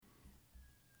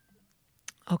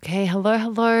Okay, hello,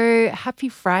 hello. Happy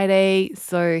Friday.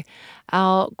 So,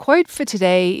 our quote for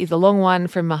today is a long one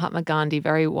from Mahatma Gandhi,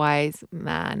 very wise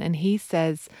man. And he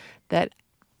says that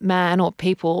man or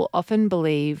people often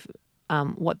believe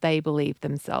what they believe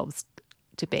themselves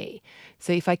to be.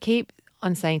 So, if I keep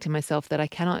on saying to myself that I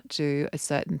cannot do a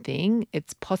certain thing,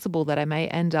 it's possible that I may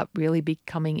end up really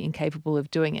becoming incapable of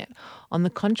doing it. On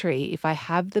the contrary, if I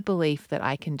have the belief that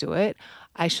I can do it,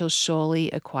 I shall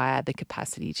surely acquire the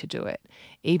capacity to do it,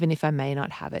 even if I may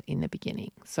not have it in the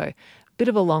beginning. So, a bit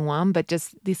of a long one, but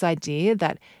just this idea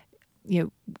that, you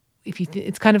know, if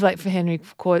it's kind of like for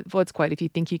Ford's quote, if you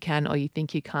think you can or you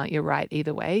think you can't, you're right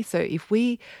either way. So, if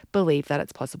we believe that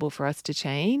it's possible for us to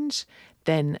change,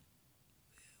 then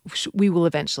we will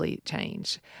eventually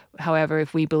change. However,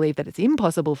 if we believe that it's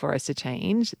impossible for us to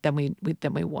change, then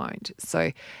we won't.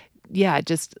 So, yeah,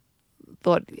 just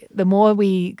thought the more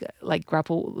we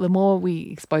grapple, the more we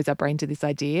expose our brain to this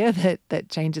idea that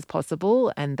change is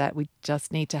possible and that we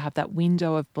just need to have that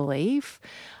window of belief,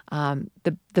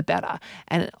 the better.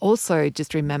 And also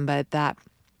just remember that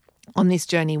on this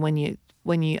journey, when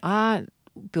you are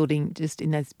building, just in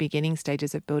those beginning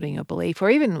stages of building a belief, or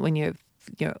even when you're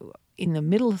in the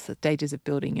middle stages of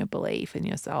building your belief in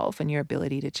yourself and your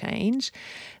ability to change,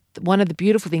 one of the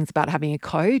beautiful things about having a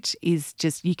coach is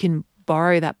just you can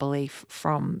borrow that belief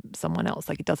from someone else.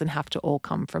 Like, it doesn't have to all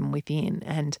come from within.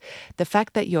 And the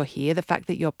fact that you're here, the fact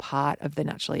that you're part of the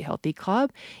Naturally Healthy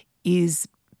Club is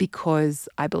because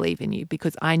I believe in you,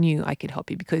 because I knew I could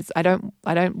help you, because I don't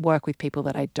work with people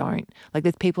that I don't like.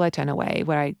 There's people I turn away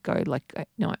where I go like,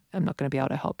 no, I'm not going to be able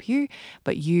to help you,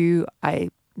 but I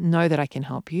know that I can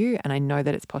help you, and I know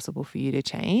that it's possible for you to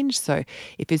change. So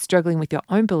if you're struggling with your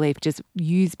own belief, just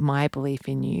use my belief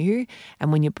in you.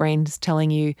 And when your brain's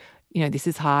telling you, this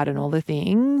is hard and all the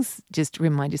things, just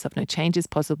remind yourself, no, change is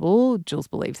possible. Jules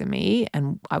believes in me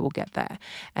and I will get there.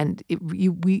 And we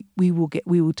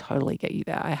will totally get you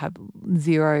there. I have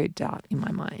zero doubt in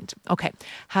my mind. Okay.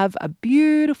 Have a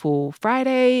beautiful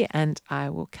Friday and I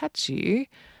will catch you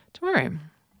tomorrow.